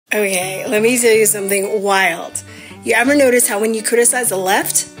Okay, let me tell you something wild. You ever notice how when you criticize the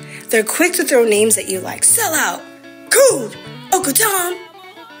left, they're quick to throw names at you like sellout, coon, Uncle Tom?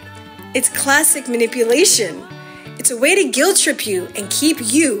 It's classic manipulation. It's a way to guilt trip you and keep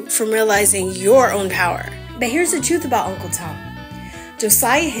you from realizing your own power. But here's the truth about Uncle Tom.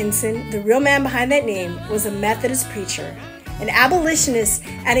 Virtsyne Henry, the real man behind that name, was a Methodist preacher, an abolitionist,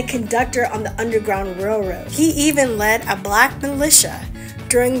 and a conductor on the Underground Railroad. He even led a black militia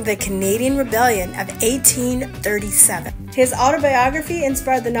during the Canadian Rebellion of 1837. His autobiography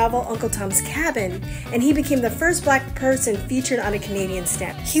inspired the novel Uncle Tom's Cabin, and he became the first black person featured on a Canadian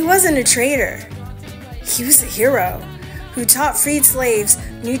stamp. He wasn't a traitor. He was a hero who taught freed slaves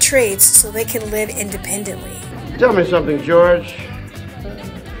new trades so they could live independently. Tell me something, George.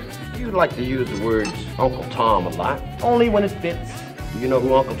 You like to use the words Uncle Tom a lot. Only when it fits. Do you know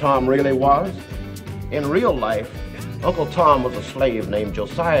who Uncle Tom really was? In real life, Uncle Tom was a slave named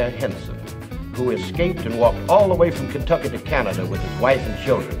Virtsyne Henry, who escaped and walked all the way from Kentucky to Canada with his wife and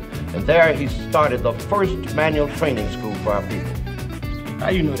children. And there he started the first manual training school for our people. How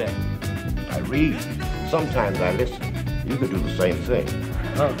you knew that? I read. Sometimes I listen. You could do the same thing.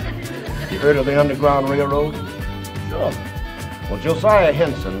 You heard of the Underground Railroad? Sure. Well, Virtsyne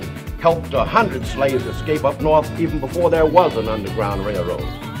Henry helped 100 slaves escape up north even before there was an Underground Railroad.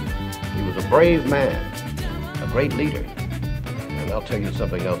 He was a brave man, a great leader. And I'll tell you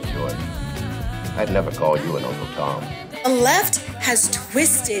something else, George. I'd never call you an Uncle Tom. The left has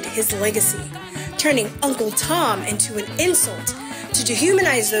twisted his legacy, turning Uncle Tom into an insult to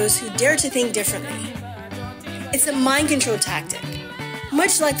dehumanize those who dare to think differently. It's a mind control tactic,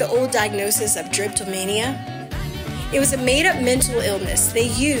 much like the old diagnosis of drapetomania. It was a made-up mental illness they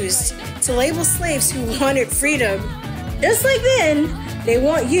used to label slaves who wanted freedom. Just like then, they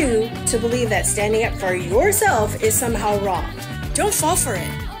want you to believe that standing up for yourself is somehow wrong. Don't fall for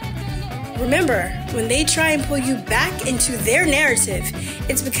it. Remember, when they try and pull you back into their narrative,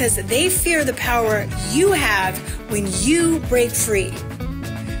 it's because they fear the power you have when you break free.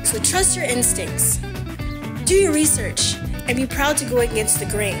 So trust your instincts. Do your research and be proud to go against the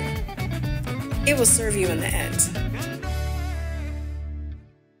grain. It will serve you in the end.